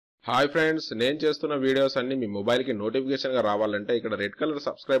Hi friends, నేను చేస్తున్న videos అన్ని మీ మొబైల్ కి నోటిఫికేషన్ గా రావాలంటే ఇక్కడ రెడ్ కలర్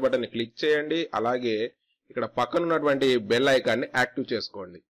సబ్స్క్రైబ్ బటన్ ని క్లిక్ చేయండి. అలాగే ఇక్కడ పక్కన ఉన్నటువంటి బెల్ ఐకాన్ ని యాక్టివ్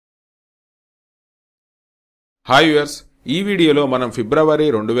చేసుకోండి. హాయ్ వ్యూయర్స్, ఈ వీడియోలో మనం ఫిబ్రవరి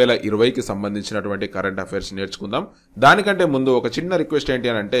 2020కి సంబంధించినటువంటి కరెంట్ అఫైర్స్ నేర్చుకుందాం. దానికంటే ముందు ఒక చిన్న రిక్వెస్ట్ ఏంటి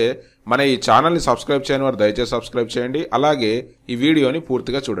అంటే మన ఈ ఛానల్ ని సబ్స్క్రైబ్ చేయని వారు దయచేసి సబ్స్క్రైబ్ చేయండి. అలాగే ఈ వీడియోని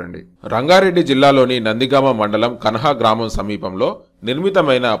పూర్తిగా చూడండి. రంగారెడ్డి జిల్లాలోని నందిగామ మండలం కన్హా గ్రామం సమీపంలో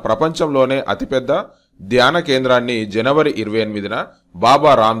నిర్మితమైన ప్రపంచంలోనే అతిపెద్ద ధ్యాన కేంద్రాన్ని జనవరి 28న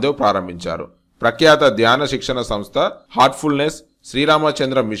బాబా రామ్దేవ్ ప్రారంభించారు. ప్రఖ్యాత ధ్యాన శిక్షణ సంస్థ హార్ట్ఫుల్నెస్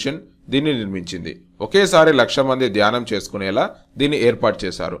శ్రీరామచంద్ర మిషన్ దీన్ని నిర్మించింది. ఒకేసారి 1,00,000 మంది ధ్యానం చేసుకునేలా దీన్ని ఏర్పాటు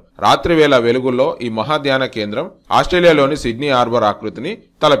చేశారు. రాత్రి వేళ వెలుగుల్లో ఈ మహాధ్యాన కేంద్రం ఆస్ట్రేలియాలోని సిడ్నీ హార్బర్ ఆకృతిని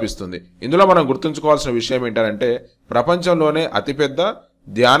తలపిస్తుంది. ఇందులో మనం గుర్తుంచుకోవాల్సిన విషయం ఏంటంటే ప్రపంచంలోనే అతిపెద్ద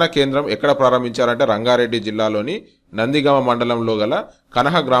ధ్యాన కేంద్రం ఎక్కడ ప్రారంభించారంటే రంగారెడ్డి జిల్లాలోని నందిగామ మండలంలో గల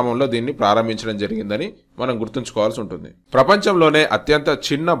కనహ గ్రామంలో దీన్ని ప్రారంభించడం జరిగిందని మనం గుర్తుంచుకోవాల్సి ఉంటుంది. ప్రపంచంలోనే అత్యంత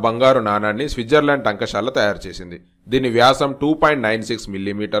చిన్న బంగారు నాణాన్ని స్విట్జర్లాండ్ టంకశాల తయారు చేసింది. దీని వ్యాసం 2.96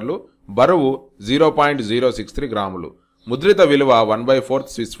 మిల్లీమీటర్లు, బరువు 0.063 గ్రాములు. ముద్రిత విలువ 1/4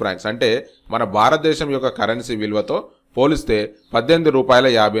 స్విస్ ఫ్రాంక్స్, అంటే మన భారతదేశం యొక్క కరెన్సీ విలువతో పోలిస్తే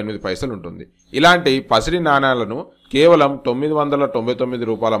 ₹18.58 ఉంటుంది. ఇలాంటి పసిడి నాణాలను కేవలం 999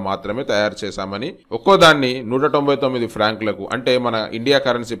 రూపాయల మాత్రమే తయారు చేశామని, ఒక్కోదాన్ని 199 ఫ్రాంకులకు అంటే మన ఇండియా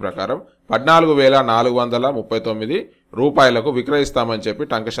కరెన్సీ ప్రకారం 14,439 రూపాయలకు విక్రయిస్తామని చెప్పి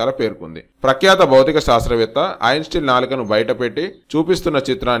టంకశాల పేర్కొంది. ప్రఖ్యాత భౌతిక శాస్త్రవేత్త ఐన్స్టీన్ నాలుకను బయటపెట్టి చూపిస్తున్న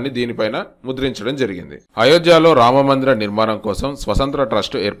చిత్రాన్ని దీనిపైన ముద్రించడం జరిగింది. అయోధ్యలో రామమందిర నిర్మాణం కోసం స్వతంత్ర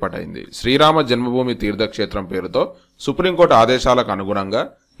ట్రస్ట్ ఏర్పాటైంది. శ్రీరామ జన్మభూమి తీర్థక్షేత్రం పేరుతో సుప్రీంకోర్టు ఆదేశాలకు అనుగుణంగా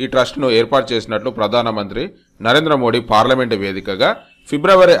ఈ ట్రస్ట్ను ఏర్పాటు చేసినట్లు ప్రధానమంత్రి నరేంద్ర మోడీ పార్లమెంటు వేదికగా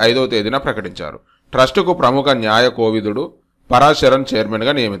ఫిబ్రవరి 5వ తేదీన ప్రకటించారు. ట్రస్టుకు ప్రముఖ న్యాయ కోవిదుడు పరాశరన్ చైర్మన్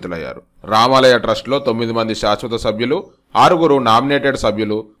గా నియమితులయ్యారు. రామాలయ ట్రస్టులో 9 మంది శాశ్వత సభ్యులు, 6 నామినేటెడ్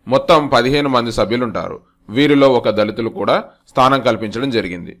సభ్యులు, మొత్తం 15 మంది సభ్యులుంటారు. వీరిలో ఒక దళితులు కూడా స్థానం కల్పించడం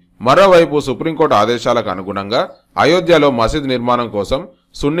జరిగింది. మరోవైపు సుప్రీంకోర్టు ఆదేశాలకు అనుగుణంగా అయోధ్యలో మసీద్ నిర్మాణం కోసం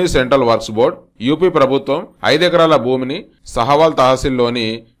సున్నీ సెంట్రల్ వర్క్స్ బోర్డ్ యూపీ ప్రభుత్వం 5 ఎకరాల భూమిని సహవాల్ తహసీల్లోని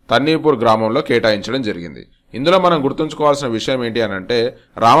తన్నీపూర్ గ్రామంలో కేటాయించడం జరిగింది. ఇందులో మనం గుర్తుంచుకోవాల్సిన విషయం ఏంటి అనంటే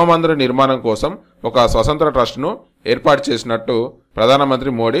రామమందిర నిర్మాణం కోసం ఒక స్వతంత్ర ట్రస్ట్ను ఏర్పాటు చేసినట్టు ప్రధానమంత్రి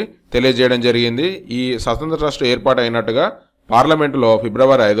మోడీ తెలియజేయడం జరిగింది. ఈ స్వతంత్ర ట్రస్ట్ ఏర్పాటు అయినట్టుగా పార్లమెంటులో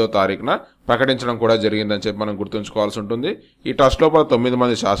ఫిబ్రవరి 5వ తారీఖున ప్రకటించడం కూడా జరిగిందని చెప్పి మనం గుర్తుంచుకోవాల్సి ఉంటుంది. ఈ ట్రస్ట్ లోపల 9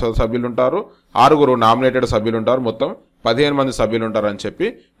 మంది శాశ్వత సభ్యులుంటారు, 6 నామినేటెడ్ సభ్యులుంటారు, మొత్తం 15 మంది సభ్యులుంటారని చెప్పి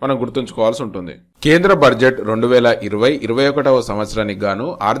మనం గుర్తుంచుకోవాల్సి ఉంటుంది. కేంద్ర బడ్జెట్ 2020-21వ సంవత్సరానికి గాను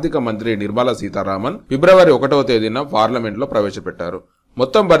ఆర్థిక మంత్రి నిర్మలా సీతారామన్ ఫిబ్రవరి 1వ తేదీన పార్లమెంట్లో ప్రవేశపెట్టారు.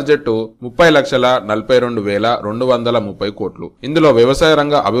 మొత్తం బడ్జెట్ 30,42,230 కోట్లు. ఇందులో వ్యవసాయ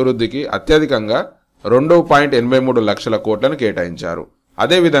రంగ అభివృద్ధికి అత్యధికంగా 2.83 లక్షల కోట్లను కేటాయించారు.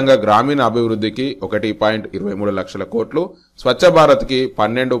 అదేవిధంగా గ్రామీణ అభివృద్ధికి 1.23 లక్షల కోట్లు, స్వచ్ఛ భారత్ కి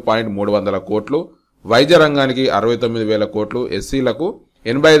 12.300 కోట్లు, వైద్య రంగానికి 69,000 కోట్లు, ఎస్సీలకు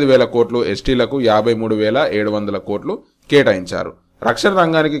 85,000 కోట్లు, ఎస్టీలకు 53,700 కోట్లు కేటాయించారు. రక్షణ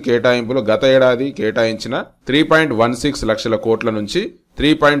రంగానికి కేటాయింపులు గత ఏడాది కేటాయించిన 3.16 లక్షల కోట్ల నుంచి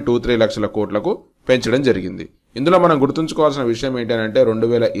 3.23 లక్షల కోట్లకు పెంచడం జరిగింది. ఇందులో మనం గుర్తుంచుకోవాల్సిన విషయం ఏంటంటే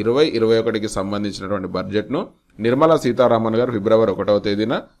 2020-21కి సంబంధించినటువంటి బడ్జెట్ను నిర్మలా సీతారామన్ గారు ఫిబ్రవరి 1వ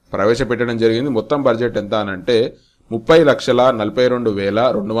తేదీన ప్రవేశపెట్టడం జరిగింది. మొత్తం బడ్జెట్ ఎంత అనంటే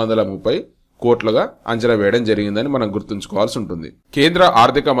 30,42,230 కోట్లుగా అంచనా వేయడం జరిగిందని మనం గుర్తుంచుకోవాల్సి ఉంటుంది. కేంద్ర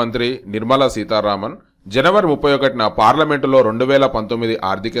ఆర్థిక మంత్రి నిర్మలా సీతారామన్ జనవరి 31న పార్లమెంటులో 2019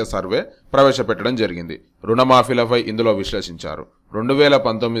 ఆర్థిక సర్వే ప్రవేశపెట్టడం జరిగింది. రుణమాఫీలపై ఇందులో విశ్లేషించారు.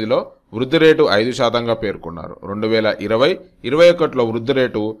 2019లో వృద్ధి రేటు 5%గా పేర్కొన్నారు. 2020-21లో వృద్ధి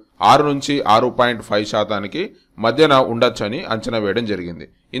రేటు 6 నుంచి 6.5% మధ్యన ఉండొచ్చని అంచనా వేయడం జరిగింది.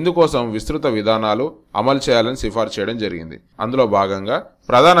 ఇందుకోసం విస్తృత విధానాలు అమలు చేయాలని సిఫార్సు చేయడం జరిగింది. అందులో భాగంగా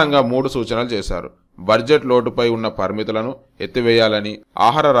ప్రధానంగా 3 సూచనలు చేశారు. బడ్జెట్ లోటుపై ఉన్న పరిమితులను ఎత్తివేయాలని,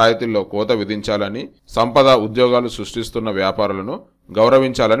 ఆహార రాయితీల్లో కోత విధించాలని, సంపద ఉద్యోగాలు సృష్టిస్తున్న వ్యాపారులను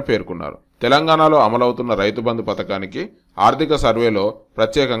గౌరవించాలని పేర్కొన్నారు. తెలంగాణలో అమలవుతున్న రైతు బంధు పథకానికి ఆర్థిక సర్వేలో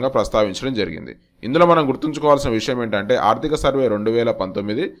ప్రత్యేకంగా ప్రస్తావించడం జరిగింది. ఇందులో మనం గుర్తుంచుకోవాల్సిన విషయం ఏంటంటే ఆర్థిక సర్వే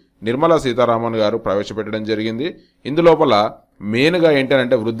 2019 నిర్మలా సీతారామన్ గారు ప్రవేశపెట్టడం జరిగింది. ఇందులోపల మెయిన్గా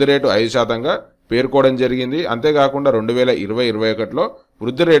ఏంటంటే వృద్ధి రేటు 5%గా పేర్కోవడం జరిగింది. అంతేకాకుండా 2020-21లో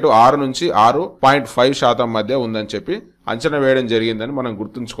వృద్ధి రేటు 6 నుంచి 6.5% మధ్య ఉందని చెప్పి అంచనా వేయడం జరిగిందని మనం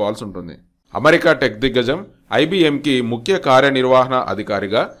గుర్తుంచుకోవాల్సి ఉంటుంది. అమెరికా టెక్ దిగ్గజం ఐబీఎంకి ముఖ్య కార్యనిర్వహణ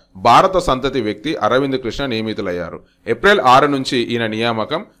అధికారిగా భారత సంతతి వ్యక్తి అరవింద్ కృష్ణ నియమితులయ్యారు. ఏప్రిల్ 6 నుంచి ఈయన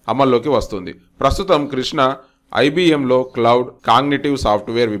నియామకం అమల్లోకి వస్తుంది. ప్రస్తుతం కృష్ణ ఐబీఎంలో క్లౌడ్ కాగ్నిటివ్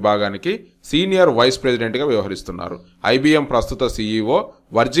సాఫ్ట్వేర్ విభాగానికి సీనియర్ వైస్ ప్రెసిడెంట్ గా వ్యవహరిస్తున్నారు. ఐబీఎం ప్రస్తుత సీఈఓ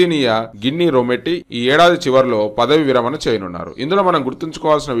వర్జీనియా గిన్ని రొమెట్టి ఈ ఏడాది చివరిలో పదవి విరమణ చేయనున్నారు. ఇందులో మనం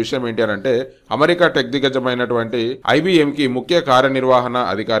గుర్తుంచుకోవాల్సిన విషయం ఏంటి అంటే అమెరికా టెక్ దిగ్గజమైనటువంటి ఐబీఎంకి ముఖ్య కార్యనిర్వహణ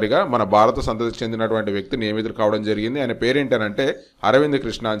అధికారిగా మన భారత సంతతికి చెందినటువంటి వ్యక్తి నియమితులు కావడం జరిగింది. ఆయన పేరేంటనంటే అరవింద్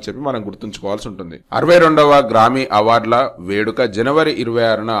కృష్ణ అని చెప్పి మనం గుర్తుంచుకోవాల్సి ఉంటుంది. 62వ గ్రామీ అవార్డుల వేడుక జనవరి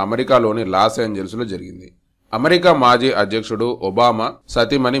 26న అమెరికాలోని లాస్ ఏంజల్స్ లో జరిగింది. అమెరికా మాజీ అధ్యక్షుడు ఒబామా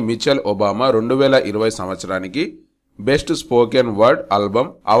సతీమణి మిచెల్ ఒబామా 2020 సంవత్సరానికి బెస్ట్ స్పోకెన్ వర్డ్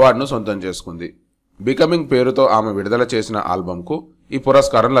ఆల్బమ్ అవార్డును సొంతం చేసుకుంది. బికమింగ్ పేరుతో ఆమె విడుదల చేసిన ఆల్బమ్కు ఈ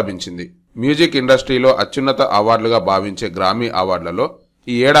పురస్కారం లభించింది. మ్యూజిక్ ఇండస్ట్రీలో అత్యున్నత అవార్డులుగా భావించే గ్రామీ అవార్డులలో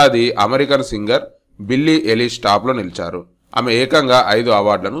ఈ ఏడాది American singer Billy Elish top లో నిలిచారు. ఆమె ఏకంగా 5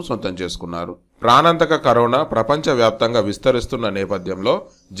 అవార్డులను సొంతం చేసుకున్నారు. ప్రాణాంతక కరోనా ప్రపంచవ్యాప్తంగా విస్తరిస్తున్న నేపథ్యంలో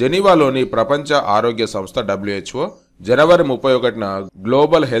జెనీవాలోని ప్రపంచ ఆరోగ్య సంస్థ WHO జనవరి 31న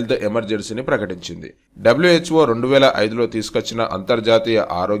గ్లోబల్ హెల్త్ ఎమర్జెన్సీని ప్రకటించింది. WHO 2005లో తీసుకొచ్చిన అంతర్జాతీయ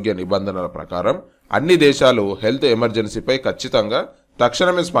ఆరోగ్య నిబంధనల ప్రకారం అన్ని దేశాలు హెల్త్ ఎమర్జెన్సీపై ఖచ్చితంగా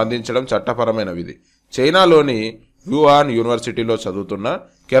తక్షణమే స్పందించడం చట్టపరమైన విధి. చైనాలోని వుహాన్ యూనివర్సిటీలో చదువుతున్న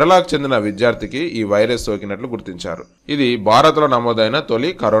కేరళకు చెందిన విద్యార్థికి ఈ వైరస్ సోకినట్లు గుర్తించారు. ఇది భారత్లో నమోదైన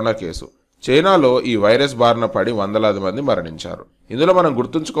తొలి కరోనా కేసు. చైనాలో ఈ వైరస్ బారిన పడి వందలాది మంది మరణించారు. ఇందులో మనం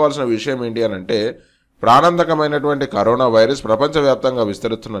గుర్తుంచుకోవాల్సిన విషయం ఏంటి అనంటే ప్రాణాంతకమైనటువంటి కరోనా వైరస్ ప్రపంచవ్యాప్తంగా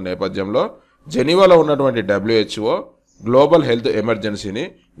విస్తరిస్తున్న నేపథ్యంలో జెనీవాలో ఉన్నటువంటి WHO గ్లోబల్ హెల్త్ ఎమర్జెన్సీని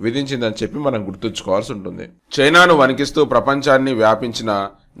విధించిందని చెప్పి మనం గుర్తుంచుకోవాల్సి ఉంటుంది. చైనాను వణికిస్తూ ప్రపంచాన్ని వ్యాపించిన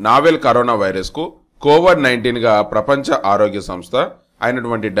నావెల్ కరోనా వైరస్ కు కోవిడ్-19 గా ప్రపంచ ఆరోగ్య సంస్థ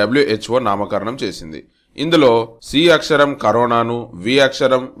అయినటువంటి WHO నామకరణం చేసింది. ఇందులో సి అక్షరం కరోనాను, వి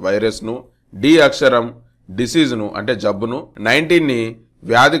అక్షరం వైరస్ ను, డి అక్షరం డిసీజ్ ను అంటే జబ్బును, 19ని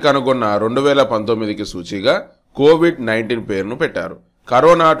వ్యాధి కనుగొన్న 2019కి సూచిగా కోవిడ్-19 పేరును పెట్టారు.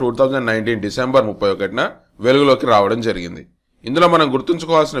 కరోనా 2019 డిసెంబర్ 31న వెలుగులోకి రావడం జరిగింది. ఇందులో మనం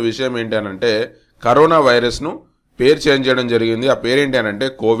గుర్తుంచుకోవాల్సిన విషయం ఏంటి అనంటే కరోనా వైరస్ ను పేరు చేంజ్ చేయడం జరిగింది. ఆ పేరేంటి అనంటే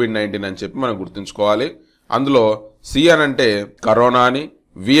కోవిడ్-19 అని చెప్పి మనం గుర్తుంచుకోవాలి. అందులో సి అనంటే కరోనా అని,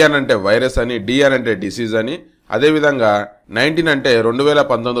 వి అనంటే వైరస్ అని, డి అనంటే డిసీజ్ అని, అదేవిధంగా 19 అంటే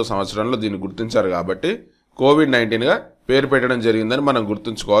 2019 సంవత్సరంలో దీన్ని గుర్తించారు కాబట్టి కోవిడ్-19 గా పేరు పెట్టడం జరిగిందని మనం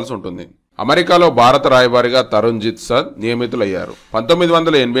గుర్తుంచుకోవాల్సి ఉంటుంది. అమెరికాలో భారత రాయబారిగా తరుణ్ జిత్ సద్ నియమితులయ్యారు.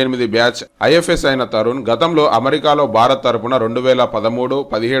 1988 బ్యాచ్ ఐఎఫ్ఎస్ అయిన తరుణ్ గతంలో అమెరికాలో భారత్ తరపున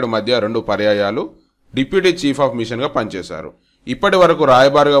 2013-17 మధ్య 2 పర్యాయాలు డిప్యూటీ చీఫ్ ఆఫ్ మిషన్ గా పనిచేశారు. ఇప్పటి వరకు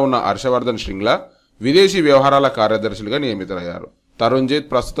రాయబారిగా ఉన్న హర్షవర్ధన్ శ్రింగ్లా విదేశీ వ్యవహారాల కార్యదర్శులుగా నియమితులయ్యారు. తరుణ్ జిత్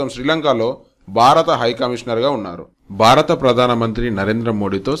ప్రస్తుతం శ్రీలంకలో భారత హై కమిషనర్ గా ఉన్నారు. భారత ప్రధానమంత్రి నరేంద్ర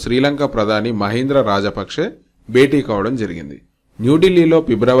మోడీతో శ్రీలంక ప్రధాని మహీంద్ర రాజపక్షే భేటీ కావడం జరిగింది. న్యూఢిల్లీలో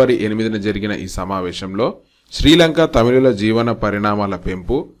ఫిబ్రవరి 8న జరిగిన ఈ సమావేశంలో శ్రీలంక తమిళుల జీవన పరిణామాల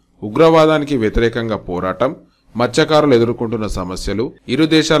పెంపు, ఉగ్రవాదానికి వ్యతిరేకంగా పోరాటం, మత్స్యకారులు ఎదుర్కొంటున్న సమస్యలు, ఇరు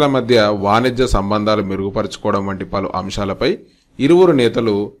దేశాల మధ్య వాణిజ్య సంబంధాలు మెరుగుపరుచుకోవడం వంటి పలు అంశాలపై ఇరువురు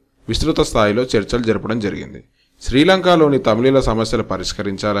నేతలు విస్తృత స్థాయిలో చర్చలు జరపడం జరిగింది. శ్రీలంకలోని తమిళుల సమస్యలు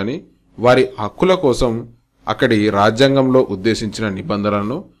పరిష్కరించాలని, వారి హక్కుల కోసం అక్కడి రాజ్యాంగంలో ఉద్దేశించిన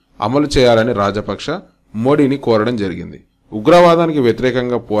నిబంధనలను అమలు చేయాలని రాజపక్ష మోడీని కోరడం జరిగింది. ఉగ్రవాదానికి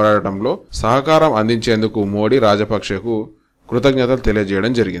వ్యతిరేకంగా పోరాడటంలో సహకారం అందించేందుకు మోడీ రాజపక్షకు కృతజ్ఞతలు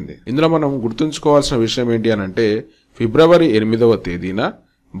తెలియజేయడం జరిగింది. ఇందులో మనం గుర్తుంచుకోవాల్సిన విషయం ఏంటి అనంటే ఫిబ్రవరి 8వ తేదీన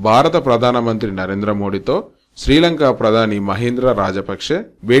భారత ప్రధానమంత్రి నరేంద్ర మోడీతో శ్రీలంక ప్రధాని మహీంద్ర రాజపక్షే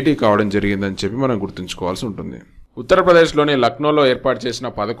భేటీ కావడం జరిగిందని చెప్పి మనం గుర్తుంచుకోవాల్సి ఉంటుంది. ఉత్తరప్రదేశ్లోని లక్నోలో ఏర్పాటు చేసిన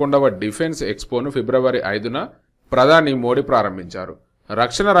 11వ డిఫెన్స్ ఎక్స్పోను ఫిబ్రవరి 5న ప్రధాని మోడీ ప్రారంభించారు.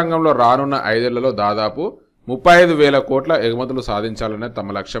 రక్షణ రంగంలో రానున్న 5 ఏళ్లలో దాదాపు 35,000 కోట్ల ఎగుమతులు సాధించాలనే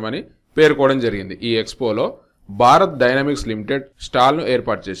తమ లక్ష్యమని పేర్కోవడం జరిగింది. ఈ ఎక్స్పోలో భారత్ డైనమిక్స్ లిమిటెడ్ స్టాల్ ను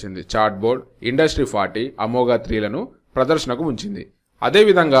ఏర్పాటు చేసింది. చార్ట్ బోర్డ్, ఇండస్ట్రీ 40, అమోగా 3లను ప్రదర్శనకు ఉంచింది.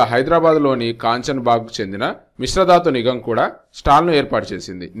 అదేవిధంగా హైదరాబాద్ లోని కాంచన్ బాగ్ కు చెందిన మిశ్రధాతు నిగం కూడా స్టాల్ ను ఏర్పాటు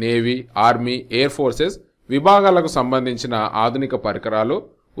చేసింది. నేవీ, ఆర్మీ, ఎయిర్ ఫోర్సెస్ విభాగాలకు సంబంధించిన ఆధునిక పరికరాలు,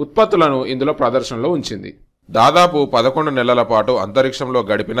 ఉత్పత్తులను ఇందులో ప్రదర్శనలో ఉంచింది. దాదాపు 11 నెలల పాటు అంతరిక్షంలో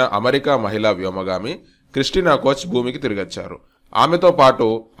గడిపిన అమెరికా మహిళా వ్యోమగామి క్రిస్టినా కోచ్ భూమికి తిరిగొచ్చారు. ఆమెతో పాటు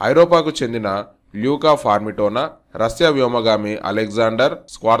ఐరోపాకు చెందిన ల్యూకా ఫార్మిటోనా, రష్యా వ్యోమగామి అలెగ్జాండర్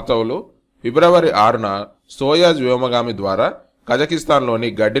స్క్వార్తోవ్లు ఫిబ్రవరి 6న సోయాజ్ వ్యోమగామి ద్వారా కజకిస్తాన్లోని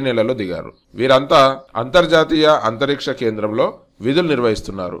గడ్డి నెలలో దిగారు. వీరంతా అంతర్జాతీయ అంతరిక్ష కేంద్రంలో విధులు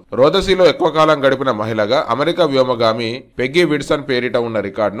నిర్వహిస్తున్నారు. రోదసీలో ఎక్కువ కాలం గడిపిన మహిళగా అమెరికా వ్యోమగామి పెగ్గీ విడ్సన్ పేరిట ఉన్న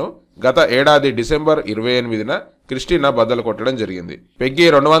రికార్డును గత ఏడాది డిసెంబర్ 28న క్రిస్టినా బద్దలు కొట్టడం జరిగింది. పెగ్గీ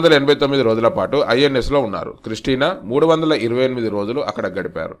 289 రోజుల పాటు INS లో ఉన్నారు. క్రిస్టినా 328 రోజులు అక్కడ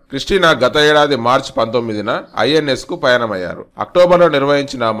గడిపారు. క్రిస్టినా గత ఏడాది మార్చి 19న INS కు పయనమయ్యారు. అక్టోబర్లో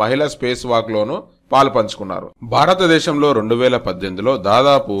నిర్వహించిన మహిళా స్పేస్ వాక్ లోను పాలు పంచుకున్నారు. భారతదేశంలో 2018లో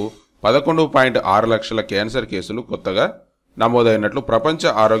దాదాపు 11.6 లక్షల క్యాన్సర్ కేసులు కొత్తగా నమోదైనట్లు ప్రపంచ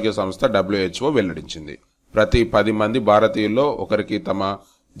ఆరోగ్య సంస్థ WHO వెల్లడించింది. ప్రతి 10 మంది భారతీయుల్లో ఒకరికి తమ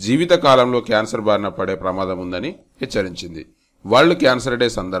జీవిత కాలంలో క్యాన్సర్ బారిన పడే ప్రమాదం ఉందని హెచ్చరించింది. వరల్డ్ క్యాన్సర్ డే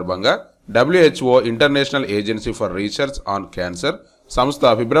సందర్భంగా WHO international agency for research on cancer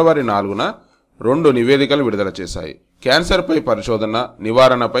సంస్థ ఫిబ్రవరి 4న 2 నివేదికలు విడుదల చేశాయి. క్యాన్సర్పై పరిశోధన,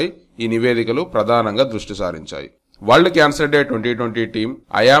 నివారణపై ఈ నివేదికలు ప్రధానంగా దృష్టి సారించాయి. World cancer day 2020 team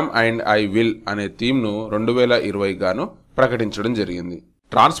I am and I will అనే థీమ్ను 2020 గాను ప్రకటించడం జరిగింది.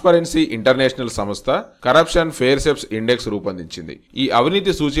 ట్రాన్స్పరెన్సీ ఇంటర్నేషనల్ సంస్థ కరప్షన్ ఫెయిర్సెప్స్ ఇండెక్స్ రూపొందించింది. ఈ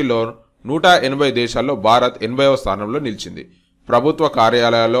అవినీతి సూచీలో 180 దేశాల్లో భారత్ 80వ స్థానంలో నిలిచింది. ప్రభుత్వ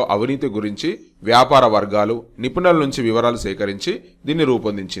కార్యాలయాల్లో అవినీతి గురించి వ్యాపార వర్గాలు, నిపుణుల నుంచి వివరాలు సేకరించి దీన్ని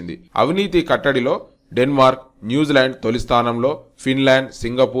రూపొందించింది. అవినీతి కట్టడిలో డెన్మార్క్, న్యూజిలాండ్ తొలి స్థానంలో, ఫిన్లాండ్,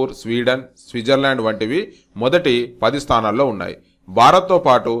 సింగపూర్, స్వీడన్, స్విట్జర్లాండ్ వంటివి మొదటి 10 స్థానాల్లో ఉన్నాయి. భారత్తో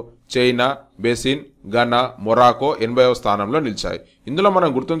పాటు చైనా, బెసిన్, ఘనా, మొరాకో 80వ స్థానంలో నిలిచాయి. ఇందులో మనం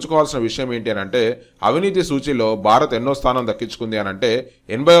గుర్తుంచుకోవాల్సిన విషయం ఏంటి అనంటే అవినీతి సూచీలో భారత్ ఎన్నో స్థానం దక్కించుకుంది అనంటే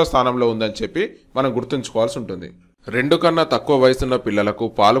 80వ స్థానంలో ఉందని చెప్పి మనం గుర్తుంచుకోవాల్సి ఉంటుంది. 2 కన్నా తక్కువ వయసున్న పిల్లలకు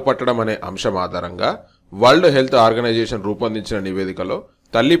పాలు పట్టడం అనే అంశం ఆధారంగా వరల్డ్ హెల్త్ ఆర్గనైజేషన్ రూపొందించిన నివేదికలో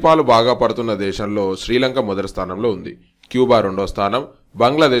తల్లిపాలు బాగా పడుతున్న దేశంలో శ్రీలంక మొదటి స్థానంలో ఉంది. క్యూబా 2వ స్థానం,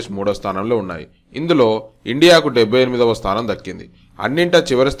 బంగ్లాదేశ్ 3వ స్థానంలో ఉన్నాయి. ఇందులో ఇండియాకు 78వ స్థానం దక్కింది. అన్నింట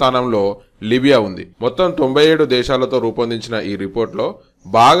చివరి స్థానంలో లిబియా ఉంది. మొత్తం 97 దేశాలతో రూపొందించిన ఈ రిపోర్ట్లో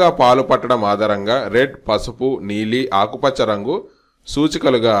బాగా పాలు పట్టడం ఆధారంగా రెడ్, పసుపు, నీలి, ఆకుపచ్చ రంగు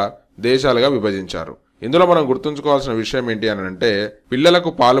సూచికలుగా దేశాలుగా విభజించారు. ఇందులో మనం గుర్తుంచుకోవాల్సిన విషయం ఏంటి అని అంటే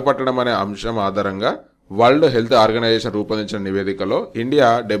పిల్లలకు పాలు పట్టడం అనే అంశం ఆధారంగా వరల్డ్ హెల్త్ ఆర్గనైజేషన్ రూపొందించిన నివేదికలో ఇండియా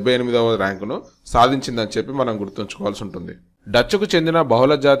 78వ ర్యాంకును సాధించిందని చెప్పి మనం గుర్తుంచుకోవాల్సి ఉంటుంది. డచ్కు చెందిన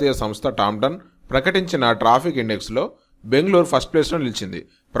బహుళ జాతీయ సంస్థ టామ్టన్ ప్రకటించిన ట్రాఫిక్ ఇండెక్స్లో బెంగళూరు ఫస్ట్ ప్లేస్లో నిలిచింది.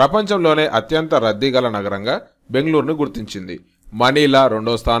 ప్రపంచంలోనే అత్యంత రద్దీ గల నగరంగా బెంగళూరును గుర్తించింది. మనీలా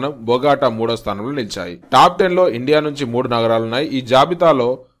 2వ స్థానం, బొగాటా 3వ స్థానంలో నిలిచాయి. టాప్ 10లో ఇండియా నుంచి 3 నగరాలున్నాయి. ఈ జాబితాలో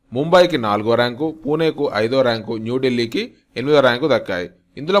ముంబైకి 4వ ర్యాంకు, పూణేకు 5వ ర్యాంకు, న్యూఢిల్లీకి 8వ ర్యాంకు దక్కాయి.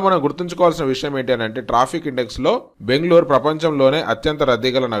 ఇందులో మనం గుర్తుంచుకోవాల్సిన విషయం ఏంటి అని అంటే ట్రాఫిక్ ఇండెక్స్ లో బెంగళూరు ప్రపంచంలోనే అత్యంత రద్దీ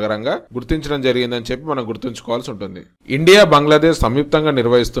గల నగరంగా గుర్తించడం జరిగిందని చెప్పి మనం గుర్తుంచుకోవాల్సి ఉంటుంది. ఇండియా, బంగ్లాదేశ్ సంయుక్తంగా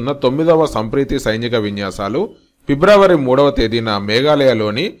నిర్వహిస్తున్న 9వ సంప్రీతి సైనిక విన్యాసాలు ఫిబ్రవరి 3వ తేదీన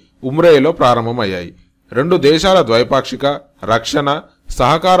మేఘాలయలోని ఉమ్రేయిలో ప్రారంభమయ్యాయి. 2 దేశాల ద్వైపాక్షిక రక్షణ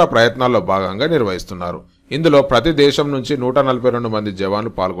సహకార ప్రయత్నాల్లో భాగంగా నిర్వహిస్తున్నారు. ఇందులో ప్రతి దేశం నుంచి 142 మంది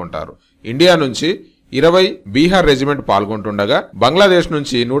జవాన్లు పాల్గొంటారు. ఇండియా నుంచి 20 బీహార్ రెజిమెంట్ పాల్గొంటుండగా బంగ్లాదేశ్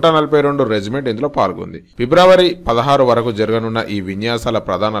నుంచి 142 రెజిమెంట్ ఇందులో పాల్గొంది. ఫిబ్రవరి 16 వరకు జరగనున్న ఈ విన్యాసాల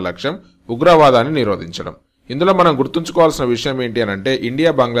ప్రధాన లక్ష్యం ఉగ్రవాదాన్ని నిరోధించడం. ఇందులో మనం గుర్తుంచుకోవాల్సిన విషయం ఏంటి అని అంటే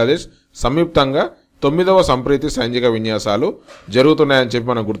ఇండియా, బంగ్లాదేశ్ సంయుక్తంగా 9వ సంప్రీతి సైనిక విన్యాసాలు జరుగుతున్నాయని చెప్పి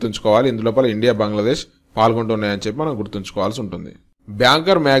మనం గుర్తుంచుకోవాలి. ఇందులోపల ఇండియా, బంగ్లాదేశ్ పాల్గొంటున్నాయని చెప్పి మనం గుర్తుంచుకోవాల్సి ఉంటుంది.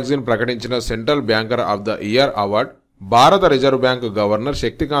 బ్యాంకర్ మ్యాగజైన్ ప్రకటించిన central banker of the year award భారత reserve bank governor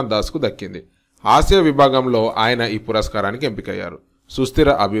Shaktikant Das కు దక్కింది. ఆసియా విభాగంలో ఆయన ఈ పురస్కారానికి ఎంపికయ్యారు. సుస్థిర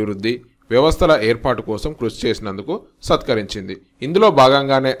అభివృద్ధి వ్యవస్థల ఏర్పాటు కోసం కృషి చేసినందుకు సత్కరించింది. ఇందులో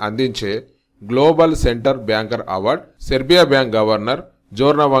భాగంగానే అందించే global centre banker award Serbia bank governor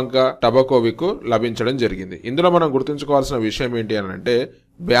జోర్నవంక టబకోవిక్ లభించడం జరిగింది. ఇందులో మనం గుర్తుంచుకోవాల్సిన విషయం ఏంటి అని అంటే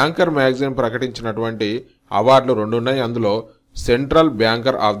బ్యాంకర్ మ్యాగజైన్ ప్రకటించినటువంటి అవార్డులు 2 ఉన్నాయి. అందులో central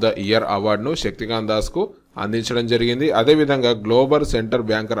banker of the year అవార్డును శక్తికాంత్ దాస్ కు అందించడం జరిగింది. అదేవిధంగా గ్లోబల్ సెంటర్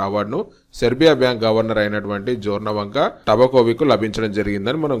బ్యాంకర్ అవార్డును సెర్బియా బ్యాంక్ గవర్నర్ అయినటువంటి జోర్నవంక టబకోవిక్ లభించడం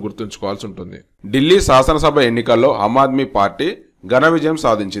జరిగిందని మనం గుర్తుంచుకోవాల్సి ఉంటుంది. ఢిల్లీ శాసనసభ ఎన్నికల్లో ఆమ్ ఆద్మీ పార్టీ ఘన విజయం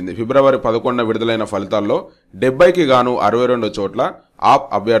సాధించింది. ఫిబ్రవరి 11న విడుదలైన ఫలితాల్లో 70కి గాను 62 చోట్ల ఆప్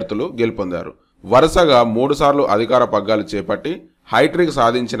అభ్యర్థులు గెలుపొందారు. వరుసగా 3 సార్లు అధికార పగ్గాలు చేపట్టి హైట్రిక్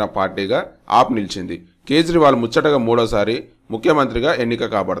సాధించిన పార్టీగా ఆప్ నిలిచింది. కేజ్రీవాల్ ముచ్చటగా 3వసారి ముఖ్యమంత్రిగా ఎన్నిక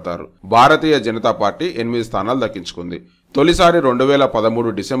కాబడతారు. భారతీయ జనతా పార్టీ 8 స్థానాలు దక్కించుకుంది. తొలిసారి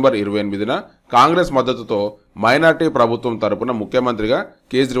 2013 డిసెంబర్ 28న కాంగ్రెస్ మద్దతుతో మైనార్టీ ప్రభుత్వం తరపున ముఖ్యమంత్రిగా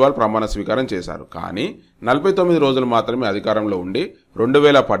కేజ్రీవాల్ ప్రమాణ స్వీకారం చేశారు. కానీ 49 రోజులు మాత్రమే అధికారంలో ఉండి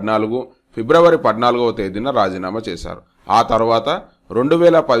 2014 ఫిబ్రవరి 14వ తేదీన రాజీనామా చేశారు. ఆ తర్వాత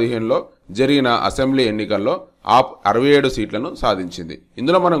 2015లో జరిగిన అసెంబ్లీ ఎన్నికల్లో ఆప్ 67 సీట్లను సాధించింది.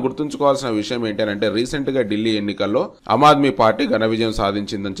 ఇందులో మనం గుర్తుంచుకోవాల్సిన విషయం ఏంటంటే రీసెంట్ గా ఢిల్లీ ఎన్నికల్లో ఆమ్ ఆద్మీ పార్టీ ఘన విజయం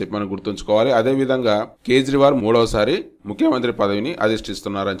సాధించిందని చెప్పి మనం గుర్తుంచుకోవాలి. అదేవిధంగా కేజ్రీవాల్ 3వసారి ముఖ్యమంత్రి పదవిని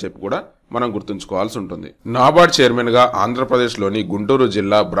అధిష్ఠిస్తున్నారని చెప్పి కూడా మనం గుర్తుంచుకోవాల్సి ఉంటుంది. నాబార్డ్ చైర్మన్ గా ఆంధ్రప్రదేశ్ లోని గుంటూరు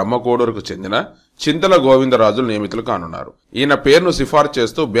జిల్లా బ్రహ్మకోడూరుకు చెందిన చింతల గోవిందరాజులు నియమితులు కానున్నారు. ఈయన పేరును సిఫార్సు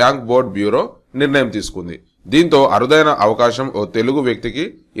చేస్తూ బ్యాంక్ బోర్డు బ్యూరో నిర్ణయం తీసుకుంది. దీంతో అరుదైన అవకాశం ఓ తెలుగు వ్యక్తికి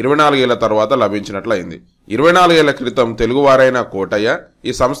 24 ఏళ్ల తర్వాత లభించినట్లయింది. 24 ఏళ్ల క్రితం తెలుగువారైన కోటయ్య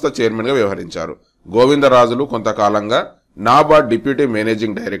ఈ సంస్థ చైర్మన్ గా వ్యవహరించారు. గోవిందరాజులు కొంతకాలంగా నాబార్డ్ డిప్యూటీ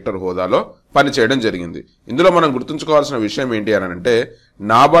మేనేజింగ్ డైరెక్టర్ హోదాలో పనిచేయడం జరిగింది. ఇందులో మనం గుర్తుంచుకోవాల్సిన విషయం ఏంటి అంటే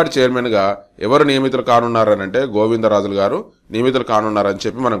నాబార్డ్ చైర్మన్ గా ఎవరు నియమితులు కానున్నారనంటే గోవిందరాజులు గారు నియమితులు కానున్నారని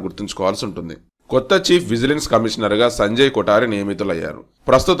చెప్పి మనం గుర్తుంచుకోవాల్సి ఉంటుంది. కొత్త చీఫ్ విజిలెన్స్ కమిషనర్ గా సంజయ్ కొఠారి నియమితులయ్యారు.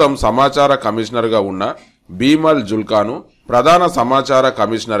 ప్రస్తుతం సమాచార కమిషనర్ గా ఉన్న బీమల్ జుల్కాను ప్రధాన సమాచార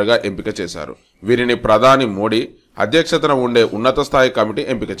కమిషనర్ గా ఎంపిక చేశారు. వీరిని ప్రధాని మోడీ అధ్యక్షతన ఉండే ఉన్నత స్థాయి కమిటీ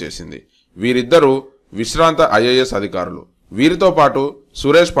ఎంపిక చేసింది. వీరిద్దరూ విశ్రాంత ఐఏఎస్ అధికారులు. వీరితో పాటు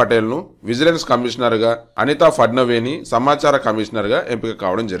సురేష్ పటేల్ ను విజిలెన్స్ కమిషనర్ గా, అనితా ఫడ్నవేని సమాచార కమిషనర్ గా ఎంపిక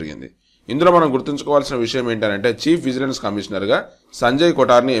కావడం జరిగింది. ఇందులో మనం గుర్తుంచుకోవాల్సిన విషయం ఏంటంటే చీఫ్ విజిలెన్స్ కమిషనర్ గా సంజయ్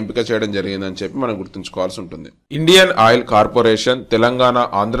కొఠార్ని ఎంపిక చేయడం జరిగిందని చెప్పి మనం గుర్తుంచుకోవాల్సి ఉంటుంది. Indian oil corporation Telangana,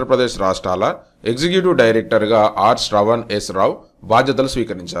 Andhra Pradesh రాష్ట్రాల ఎగ్జిక్యూటివ్ డైరెక్టర్ గా ఆర్ శ్రవణ్ ఎస్ రావు బాధ్యతలు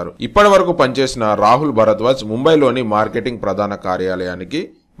స్వీకరించారు. ఇప్పటి వరకు పనిచేసిన రాహుల్ భరద్వాజ్ ముంబైలోని మార్కెటింగ్ ప్రధాన కార్యాలయానికి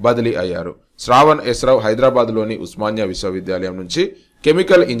బదిలీ అయ్యారు. శ్రావణ్ ఎస్ రావు హైదరాబాద్ లోని ఉస్మానియా విశ్వవిద్యాలయం నుంచి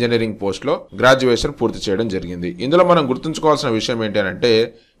కెమికల్ ఇంజనీరింగ్ పోస్ట్ లో గ్రాడ్యుయేషన్ పూర్తి చేయడం జరిగింది. ఇందులో మనం గుర్తుంచుకోవాల్సిన విషయం ఏంటంటే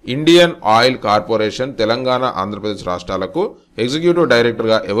Indian oil corporation Telangana, Andhra Pradesh రాష్ట్రాలకు ఎగ్జిక్యూటివ్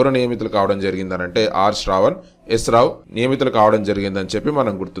డైరెక్టర్ గా ఎవరు నియమితులు కావడం జరిగిందనంటే ఆర్ శ్రావణ్ ఎస్ రావు నియమితులు కావడం జరిగిందని చెప్పి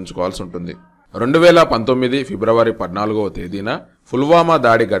మనం గుర్తుంచుకోవాల్సి ఉంటుంది. 2019 ఫిబ్రవరి 14వ తేదీన పుల్వామా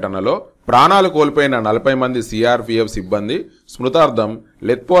దాడి ఘటనలో ప్రాణాలు కోల్పోయిన 40 మంది సిఆర్పిఎఫ్ సిబ్బంది స్మృతార్థం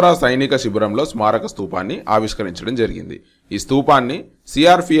లెత్పోరా సైనిక శిబిరంలో స్మారక స్తూపాన్ని ఆవిష్కరించడం జరిగింది. ఈ స్తూపాన్ని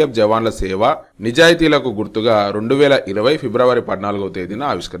సిఆర్పిఎఫ్ జవాన్ల సేవ, నిజాయితీలకు గుర్తుగా 2020 ఫిబ్రవరి 14వ తేదీన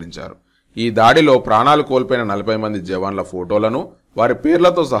ఆవిష్కరించారు. ఈ దాడిలో ప్రాణాలు కోల్పోయిన 40 మంది జవాన్ల ఫోటోలను వారి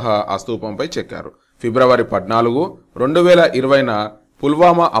పేర్లతో సహా ఆ స్తూపంపై చెక్కారు. ఫిబ్రవరి 14, 2020న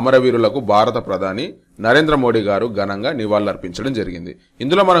పుల్వామా అమరవీరులకు భారత ప్రధాని నరేంద్ర మోడీ గారు ఘనంగా నివాళులర్పించడం జరిగింది.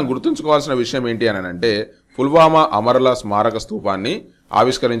 ఇందులో మనం గుర్తుంచుకోవాల్సిన విషయం ఏంటి అంటే పుల్వామా అమరుల స్మారక స్తూపాన్ని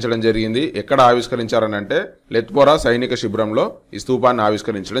ఆవిష్కరించడం జరిగింది. ఎక్కడ ఆవిష్కరించారనంటే లెత్పోరా సైనిక శిబిరంలో ఈ స్తూపాన్ని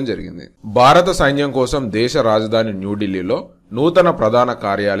ఆవిష్కరించడం జరిగింది. భారత సైన్యం కోసం దేశ రాజధాని న్యూఢిల్లీలో నూతన ప్రధాన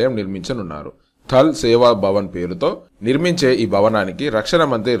కార్యాలయం నిర్మించనున్నారు. థల్ సేవా భవన్ పేరుతో నిర్మించే ఈ భవనానికి రక్షణ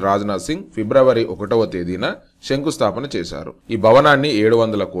మంత్రి రాజ్నాథ్ సింగ్ ఫిబ్రవరి 1వ తేదీన శంకుస్థాపన చేశారు. ఈ భవనాన్ని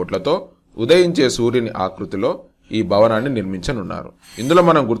 700 కోట్లతో ఉదయించే సూర్యుని ఆకృతిలో ఈ భవనాన్ని నిర్మించనున్నారు. ఇందులో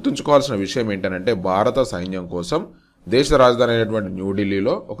మనం గుర్తుంచుకోవాల్సిన విషయం ఏంటంటే భారత సైన్యం కోసం దేశ రాజధాని అయినటువంటి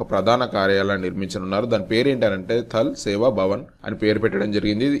న్యూఢిల్లీలో ఒక ప్రధాన కార్యాలయాన్ని నిర్మించనున్నారు. దాని పేరు ఏంటంటే థల్ సేవా భవన్ అని పేరు పెట్టడం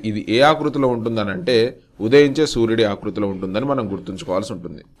జరిగింది. ఇది ఏ ఆకృతిలో ఉంటుందనంటే ఉదయించే సూర్యుడి ఆకృతిలో ఉంటుందని మనం గుర్తుంచుకోవాల్సి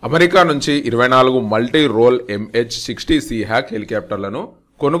ఉంటుంది. అమెరికా నుంచి 24 మల్టీ రోల్ MH-60C హ్యాక్ హెలికాప్టర్లను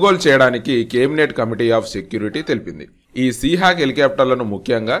కొనుగోలు చేయడానికి కేబినెట్ కమిటీ ఆఫ్ సెక్యూరిటీ తెలిపింది. ఈ సీహాక్ హెలికాప్టర్లను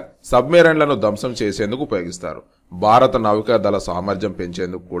ముఖ్యంగా సబ్మెరైన్లను ధ్వంసం చేసేందుకు ఉపయోగిస్తారు. భారత నౌకాదళ సామర్థ్యం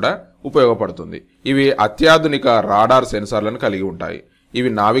పెంచేందుకు కూడా ఉపయోగపడుతుంది. ఇవి అత్యాధునిక రాడార్ సెన్సార్లను కలిగి ఉంటాయి. ఇవి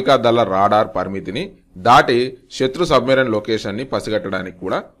నావికాదళ రాడార్ పరిమితిని దాటి శత్రు సబ్మెరైన్ లొకేషన్ ని పసిగట్టడానికి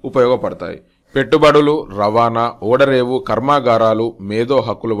కూడా ఉపయోగపడతాయి. పెట్టుబడులు, రవాణా, ఓడరేవు, కర్మాగారాలు, మేధో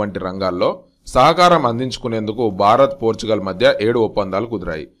హక్కులు వంటి రంగాల్లో సహకారం అందించుకునేందుకు భారత్, పోర్చుగల్ మధ్య 7 ఒప్పందాలు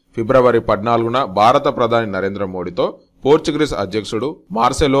కుదిరాయి. ఫిబ్రవరి 14న భారత ప్రధాని నరేంద్ర మోడీతో పోర్చుగీస్ అధ్యక్షుడు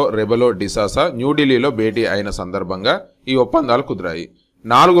మార్సెలో రెబెలో డిసాసా న్యూఢిల్లీలో భేటీ అయిన సందర్భంగా ఈ ఒప్పందాలు కుదిరాయి.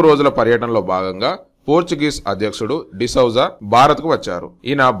 4 రోజుల పర్యటనలో భాగంగా పోర్చుగీస్ అధ్యక్షుడు డిసౌజా భారత్ కు వచ్చారు.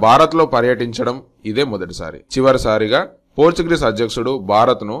 ఈయన భారత్ లో పర్యటించడం ఇదే మొదటిసారి. చివరిసారిగా పోర్చుగీస్ అధ్యక్షుడు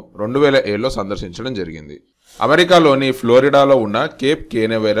భారత్ ను 2007లో సందర్శించడం జరిగింది. అమెరికాలోని ఫ్లోరిడాలో ఉన్న Cape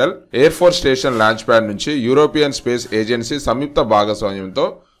కేనెవెరల్ air force station launch pad నుంచి యూరోపియన్ స్పేస్ ఏజెన్సీ సంయుక్త భాగస్వామ్యంతో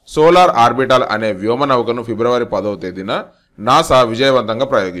సోలార్ ఆర్బిటాల్ అనే వ్యోమనౌకను ఫిబ్రవరి 10వ తేదీన నాసా విజయవంతంగా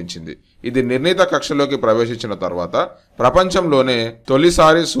ప్రయోగించింది. ఇది నిర్ణీత కక్షలోకి ప్రవేశించిన తర్వాత ప్రపంచంలోనే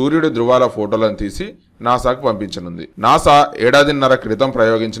తొలిసారి సూర్యుడి ధృవాల ఫోటోలను తీసి నాసాకు పంపించనుంది. నాసా 1.5 ఏళ్ల క్రితం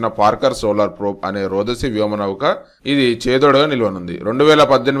ప్రయోగించిన పార్కర్ సోలార్ ప్రోబ్ అనే రోదసి వ్యోమనౌక ఇది చేదోడుగా నిలవనుంది.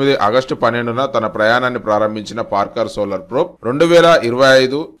 2018 ఆగస్టు 12న తన ప్రయాణాన్ని ప్రారంభించిన పార్కర్ సోలార్ ప్రోబ్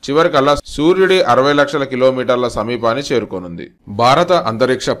 2025 చివరికల్లా సూర్యుడి 60 లక్షల కిలోమీటర్ల సమీపాన్ని చేరుకోనుంది. భారత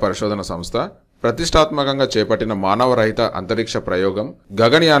అంతరిక్ష పరిశోధన సంస్థ ప్రతిష్టాత్మకంగా చేపట్టిన మానవరహిత అంతరిక్ష ప్రయోగం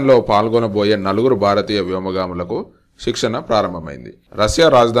గగన్యాన్లో పాల్గొనబోయే 4 భారతీయ వ్యోమగాములకు శిక్షణ ప్రారంభమైంది. రష్యా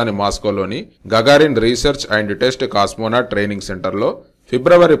రాజధాని మాస్కోలోని Gagarin research and test cosmonaut training సెంటర్లో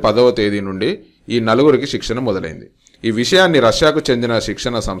ఫిబ్రవరి 10వ తేదీ నుండి ఈ నలుగురికి శిక్షణ మొదలైంది. ఈ విషయాన్ని రష్యాకు చెందిన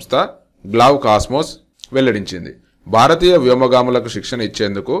శిక్షణ సంస్థ గ్లావ్ కాస్మోస్ వెల్లడించింది. భారతీయ వ్యోమగాములకు శిక్షణ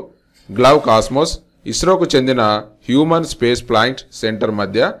ఇచ్చేందుకు గ్లావ్ కాస్మోస్, ఇస్రోకు చెందిన హ్యూమన్ స్పేస్ ఫ్లైట్ సెంటర్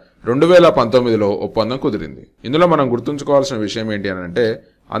మధ్య 2019లో ఒప్పందం కుదిరింది. ఇందులో మనం గుర్తుంచుకోవాల్సిన విషయం ఏంటి అని అంటే,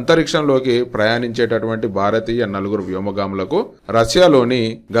 అంతరిక్షంలోకి ప్రయాణించేటటువంటి భారతీయ నలుగురు వ్యోమగాములకు రష్యాలోని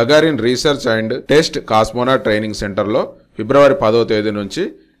Gagarin research and test cosmonaut training సెంటర్లో ఫిబ్రవరి 10వ తేదీ నుంచి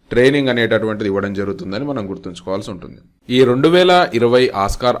ట్రైనింగ్ అనేటటువంటిది ఇవ్వడం జరుగుతుందని మనం గుర్తుంచుకోవాల్సి ఉంటుంది. ఈ 2020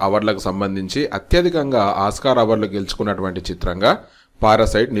 ఆస్కార్ అవార్డులకు సంబంధించి అత్యధికంగా ఆస్కార్ అవార్డులు గెలుచుకున్నటువంటి చిత్రంగా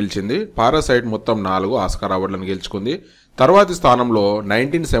పారాసైట్ నిలిచింది. పారాసైట్ మొత్తం 4 ఆస్కార్ అవార్డులను గెలుచుకుంది. తర్వాతి స్థానంలో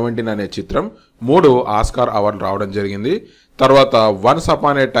 1917 అనే చిత్రం 3 ఆస్కార్ అవార్డులు రావడం జరిగింది. తర్వాత once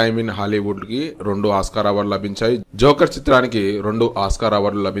upon A time in Hollywood కి 2 ఆస్కార్ అవార్డులు లభించాయి. జోకర్ చిత్రానికి 2 ఆస్కార్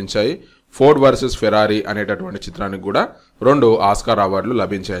అవార్డులు లభించాయి. ఫోర్డ్ వర్సెస్ ఫెరారీ అనేటటువంటి చిత్రానికి కూడా 2 ఆస్కార్ అవార్డులు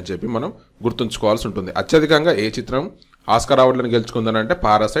లభించాయని చెప్పి మనం గుర్తుంచుకోవాల్సి ఉంటుంది. అత్యధికంగా ఏ చిత్రం ఆస్కార్ అవార్డులను గెలుచుకుందని అంటే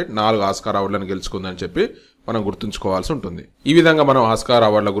పారాసైట్ 4 ఆస్కార్ అవార్డులను గెలుచుకుందని చెప్పి మనం గుర్తుంచుకోవాల్సి ఉంటుంది. ఈ విధంగా మనం ఆస్కార్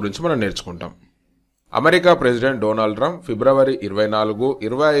అవార్డుల గురించి మనం నేర్చుకుంటాం. అమెరికా ప్రెసిడెంట్ డొనాల్డ్ ట్రంప్ ఫిబ్రవరి 24,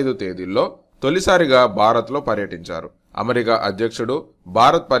 25 తేదీల్లో తొలిసారిగా భారత్లో పర్యటించారు. అమెరికా అధ్యక్షుడు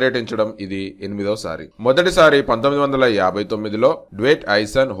భారత్ పర్యటించడం ఇది 8వసారి. మొదటిసారి 1959లో డ్వేట్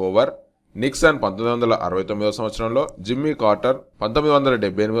ఐసన్ హోవర్ నిక్సన్ 1969 సంవత్సరంలో, జిమ్మీ కార్టర్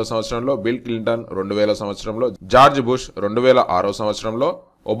 1978 సంవత్సరంలో, బిల్ క్లింటన్ 2000 సంవత్సరంలో, జార్జ్ బుష్ 2006 సంవత్సరంలో,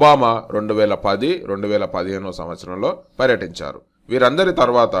 ఒబామా 2010, 2015 సంవత్సరంలో పర్యటించారు. వీరందరి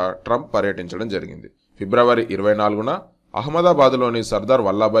తర్వాత ట్రంప్ పర్యటించడం జరిగింది. ఫిబ్రవరి 24న అహ్మదాబాద్లోని సర్దార్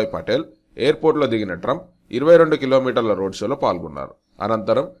వల్లభాయ్ పటేల్ ఎయిర్పోర్ట్లో దిగిన ట్రంప్ 22 కిలోమీటర్ల రోడ్ షోలో పాల్గొన్నారు.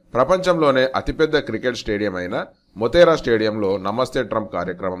 అనంతరం ప్రపంచంలోనే అతిపెద్ద క్రికెట్ స్టేడియం అయిన మొతేరా స్టేడియంలో నమస్తే ట్రంప్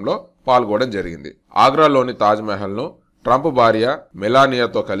కార్యక్రమంలో పాల్గొనడం జరిగింది. ఆగ్రాలోని తాజ్ మహల్ ను ట్రంప్ భార్య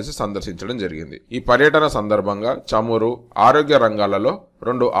మెలానియాతో కలిసి సందర్శించడం జరిగింది. ఈ పర్యటన సందర్భంగా చమురు, ఆరోగ్య రంగాలలో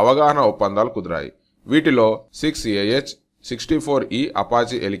 2 అవగాహన ఒప్పందాలు కుదిరాయి. వీటిలో 6AH 64E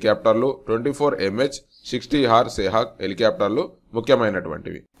అపాచీ హెలికాప్టర్లు, 24MH 60R సెహాక్ హెలికాప్టర్లు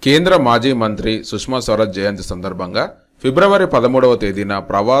ముఖ్యమైనటువంటివి. కేంద్ర మాజీ మంత్రి సుష్మా స్వరాజ్ జయంతి సందర్భంగా ఫిబ్రవరి 13వ తేదీన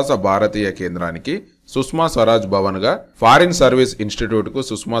ప్రవాస భారతీయ కేంద్రానికి సుష్మా స్వరాజ్ భవన్ గా, ఫారిన్ సర్వీస్ ఇన్స్టిట్యూట్ కు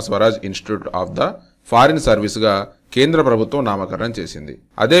Sushma Swaraj institute of the foreign service గా కేంద్ర ప్రభుత్వం నామకరణం చేసింది.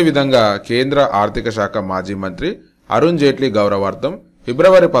 అదేవిధంగా కేంద్ర ఆర్థిక శాఖ మాజీ మంత్రి అరుణ్ జైట్లీ గౌరవార్థం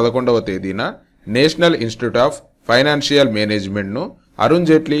ఫిబ్రవరి 11వ తేదీన national institute of financial management ను అరుణ్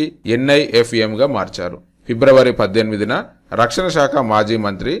జైట్లీ NIFM గా మార్చారు. ఫిబ్రవరి 18న రక్షణ శాఖ మాజీ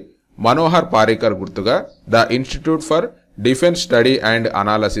మంత్రి మనోహర్ పారికర్ గుర్తుగా the institute for defence study and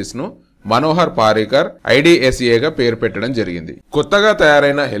analysis ను మనోహర్ పారికర్ IDSA గా పేరు పెట్టడం జరిగింది. కొత్తగా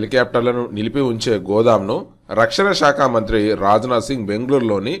తయారైన హెలికాప్టర్లను నిలిపి ఉంచే గోదాంను రక్షణ శాఖ మంత్రి రాజ్నాథ్ సింగ్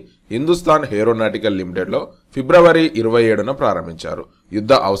బెంగళూరులోని హిందుస్థాన్ ఏరోనాటికల్ లిమిటెడ్ లో ఫిబ్రవరి 27న ప్రారంభించారు.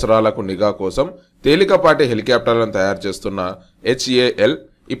 యుద్ధ అవసరాలకు నిఘా కోసం తేలికపాటి హెలికాప్టర్లను తయారు చేస్తున్న HAL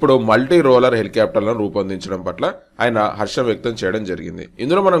ఇప్పుడు మల్టీ రోలర్ హెలికాప్టర్లను రూపొందించడం పట్ల ఆయన హర్షం వ్యక్తం చేయడం జరిగింది.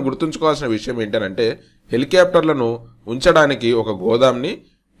 ఇందులో మనం గుర్తుంచుకోవాల్సిన విషయం ఏంటంటే, హెలికాప్టర్లను ఉంచడానికి ఒక గోదాంని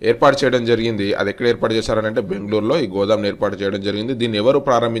ఏర్పాటు చేయడం జరిగింది. అది ఎక్కడ ఏర్పాటు చేశారనంటే బెంగళూరులో ఈ గోదాంని ఏర్పాటు చేయడం జరిగింది. దీన్ని ఎవరు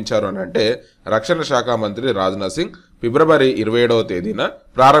ప్రారంభించారు అని అంటే రక్షణ శాఖ మంత్రి రాజ్నాథ్ సింగ్ ఫిబ్రవరి 27వ తేదీన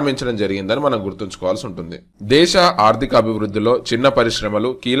ప్రారంభించడం జరిగిందని మనం గుర్తుంచుకోవాల్సి ఉంటుంది. దేశ ఆర్థిక అభివృద్ధిలో చిన్న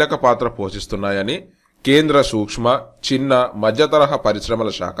పరిశ్రమలు కీలక పాత్ర పోషిస్తున్నాయని కేంద్ర సూక్ష్మ, చిన్న, మధ్యతరహా పరిశ్రమల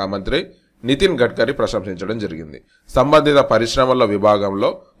శాఖ మంత్రి నితిన్ గడ్కరీ ప్రశంసించడం జరిగింది. సంబంధిత పరిశ్రమల విభాగంలో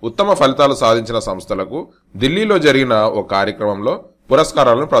ఉత్తమ ఫలితాలు సాధించిన సంస్థలకు ఢిల్లీలో జరిగిన ఓ కార్యక్రమంలో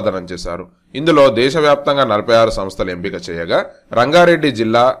పురస్కారాలను ప్రదానం చేశారు. ఇందులో దేశవ్యాప్తంగా 46 సంస్థలు ఎంపిక చేయగా రంగారెడ్డి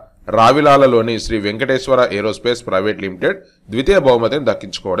జిల్లా రావిలాలలోని Shri Venkateswara aerospace private limited ద్వితీయ బహుమతిని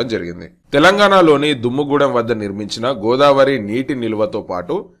దక్కించుకోవడం జరిగింది. తెలంగాణలోని దుమ్ముగూడెం వద్ద నిర్మించిన గోదావరి నీటి నిల్వతో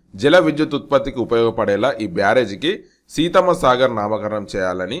పాటు జల విద్యుత్ ఉత్పత్తికి ఉపయోగపడేలా ఈ బ్యారేజీకి సీతమ్మ సాగర్ నామకరణం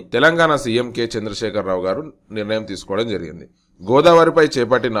చేయాలని తెలంగాణ సీఎం కె చంద్రశేఖరరావు గారు నిర్ణయం తీసుకోవడం జరిగింది. గోదావరిపై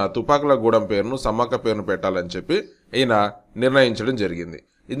చేపట్టిన తుపాకులగూడెం పేరును సమ్మక్క పేరును పెట్టాలని చెప్పి ఈయన నిర్ణయించడం జరిగింది.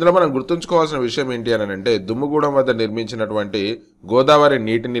 ఇందులో మనం గుర్తుంచుకోవాల్సిన విషయం ఏంటి అని అంటే, దుమ్ముగూడెం వద్ద నిర్మించినటువంటి గోదావరి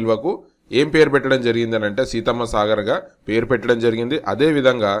నీటి నిల్వకు ఏం పేరు పెట్టడం జరిగింది అని అంటే సీతమ్మ సాగర్ గా పేరు పెట్టడం జరిగింది. అదే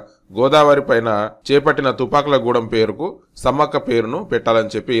విధంగా గోదావరి పైన చేపట్టిన తుపాకులగూడెం పేరుకు సమ్మక్క పేరును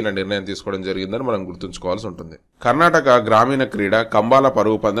పెట్టాలని చెప్పి ఈయన నిర్ణయం తీసుకోవడం జరిగిందని మనం గుర్తుంచుకోవాల్సి ఉంటుంది. కర్ణాటక గ్రామీణ క్రీడ కంబాల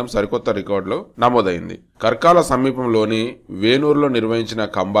పరుగు పందెం సరికొత్త రికార్డులో నమోదైంది. కర్కాల సమీపంలోని వేనూరులో నిర్వహించిన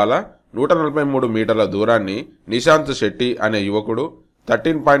కంబాల 143 మీటర్ల దూరాన్ని నిశాంత్ శెట్టి అనే యువకుడు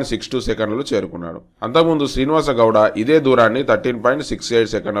 13.62 సెకండ్లలో చేరుకున్నాడు. అంతకుముందు శ్రీనివాస గౌడ ఇదే దూరాన్ని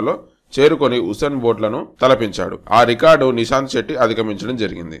 13.68 సెకండ్లలో చేరుకొని ఉసేన్ బోల్ట్లను తలపించాడు. ఆ రికార్డు నిశాంత్ శెట్టి అధిగమించడం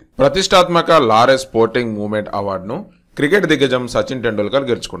జరిగింది. ప్రతిష్టాత్మక లారెస్ స్పోర్టింగ్ మూవ్మెంట్ అవార్డును క్రికెట్ దిగ్గజం సచిన్ టెండూల్కర్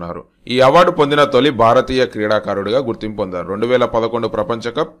గెలుచుకున్నారు. ఈ అవార్డు పొందిన తొలి భారతీయ క్రీడాకారుడిగా గుర్తింపు పొందారు. 2011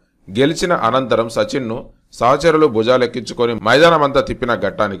 ప్రపంచ కప్ గెలిచిన అనంతరం సచిన్ ను సహచరులు భుజాలెక్కించుకొని మైదానమంతా తిప్పిన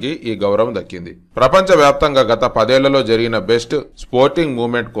ఘట్టానికి ఈ గౌరవం దక్కింది. ప్రపంచ వ్యాప్తంగా గత 10 ఏళ్లలో జరిగిన బెస్ట్ స్పోర్టింగ్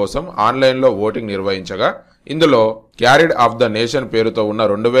మూవ్మెంట్ కోసం ఆన్లైన్లో ఓటింగ్ నిర్వహించగా ఇందులో క్యారీడ్ ఆఫ్ ద నేషన్ పేరుతో ఉన్న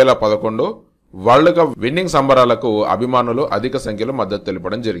 2011 వరల్డ్ కప్ విన్నింగ్ సంబరాలకు అభిమానులు అధిక సంఖ్యలో మద్దతు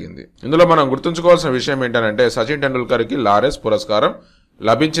తెలపడం జరిగింది. ఇందులో మనం గుర్తుంచుకోవాల్సిన విషయం ఏంటంటే సచిన్ టెండూల్కర్ కి లారెస్ పురస్కారం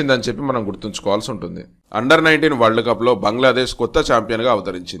లభించిందని చెప్పి మనం గుర్తుంచుకోవాల్సి ఉంటుంది. అండర్-19 వరల్డ్ కప్ లో బంగ్లాదేశ్ కొత్త ఛాంపియన్ గా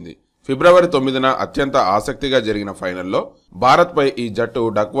అవతరించింది. ఫిబ్రవరి 9న అత్యంత ఆసక్తిగా జరిగిన ఫైనల్లో భారత్ పై ఈ జట్టు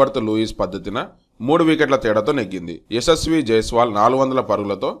డక్వర్త్ లూయిస్ పద్ధతిన 3 వికెట్ల తేడాతో నెగ్గింది. యశస్వి జైస్వాల్ 400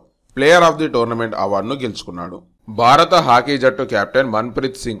 పరుగులతో ప్లేయర్ ఆఫ్ ది టోర్నమెంట్ అవార్డును గెలుచుకున్నాడు. భారత హాకీ జట్టు కెప్టెన్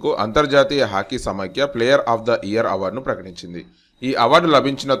మన్ప్రీత్ సింగ్ కు అంతర్జాతీయ హాకీ సమైక్య ప్లేయర్ ఆఫ్ ద ఇయర్ అవార్డును ప్రకటించింది. ఈ అవార్డు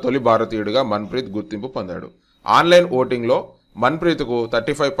లభించిన తొలి భారతీయుడిగా మన్ప్రీత్ గుర్తింపు పొందాడు. ఆన్లైన్ ఓటింగ్ లో మన్ప్రీత్ కు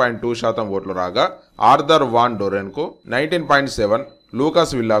 35.2% ఓట్లు రాగా ఆర్థర్ వాన్ డొరెన్ కు 19.7,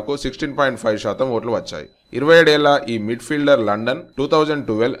 లూకాస్ విల్లాకు 16.5% ఓట్లు వచ్చాయి. 27 ఏళ్ల ఈ మిడ్ఫీల్డర్ లండన్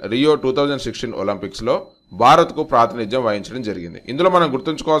 2012, రియో 2016 ఒలింపిక్స్ లో భారత్ కు ప్రాతినిధ్యం వహించడం జరిగింది. ఇందులో మనం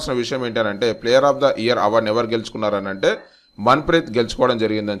గుర్తుంచుకోవాల్సిన విషయం ఏంటంటే player of the year award ఎవరు గెలుచుకున్నారనంటే మన్ప్రీత్ గెలుచుకోవడం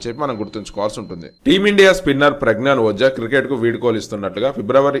జరిగిందని చెప్పి మనం గుర్తుంచుకోవాల్సి ఉంటుంది. Team India spinner Pragyan Ojha cricket కు వీడ్కోలిస్తున్నట్లుగా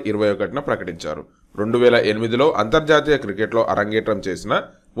ఫిబ్రవరి 21న ప్రకటించారు. 2008లో అంతర్జాతీయ క్రికెట్ లో అరంగేట్రం చేసిన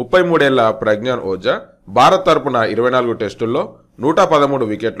 33 ఏళ్ల ప్రజ్ఞాన్ ఓజా భారత్ తరపున 24 టెస్టుల్లో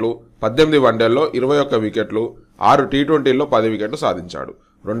 113 వికెట్లు, 18 వన్డేల్లో 21 వికెట్లు, 6 టీ20ల్లో 10 వికెట్లు సాధించాడు.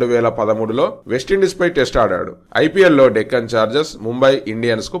 2013లో వెస్టిండీస్ పై టెస్ట్ ఆడాడు. ఐపీఎల్లో డెక్కన్ చార్జర్స్, ముంబై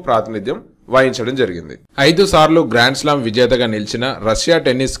ఇండియన్స్ కు ప్రాతినిధ్యం వహించడం జరిగింది. 5 సార్లు గ్రాండ్ స్లామ్ విజేతగా నిలిచిన రష్యా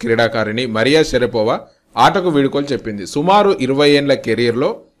టెన్నిస్ క్రీడాకారిణి మరియా షరపోవా ఆటకు వీడ్కోలు చెప్పింది. సుమారు 20 ఏళ్ల కెరీర్ లో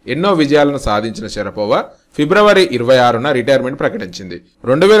ఎన్నో విజయాలను సాధించిన షరపోవా ఫిబ్రవరి 26న రిటైర్మెంట్ ప్రకటించింది.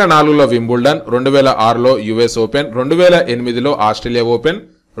 2004లో Wimbledon, 2006లో US open, 2008లో Australia open,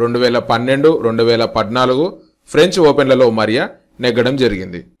 2012, 2014 French ఓపెన్లలో Mariya నెగ్గడం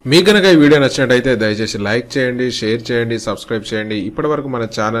జరిగింది. మీకు కనుక ఈ వీడియో నచ్చినట్టయితే దయచేసి లైక్ చేయండి, షేర్ చేయండి, సబ్స్క్రైబ్ చేయండి. ఇప్పటి వరకు మన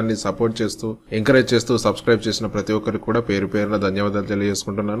ఛానల్ ని సపోర్ట్ చేస్తూ ఎంకరేజ్ చేస్తూ సబ్స్క్రైబ్ చేసిన ప్రతి ఒక్కరికి కూడా పేరు పేరున ధన్యవాదాలు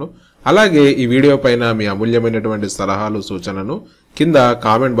తెలియజేసుకుంటున్నాను. అలాగే ఈ వీడియో పైన మీ అమూల్యమైనటువంటి సలహాలు, సూచనను కింద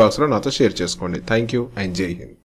కామెంట్ బాక్స్ లో నాతో షేర్ చేసుకోండి. థ్యాంక్ యూ అండ్ జై హింద్.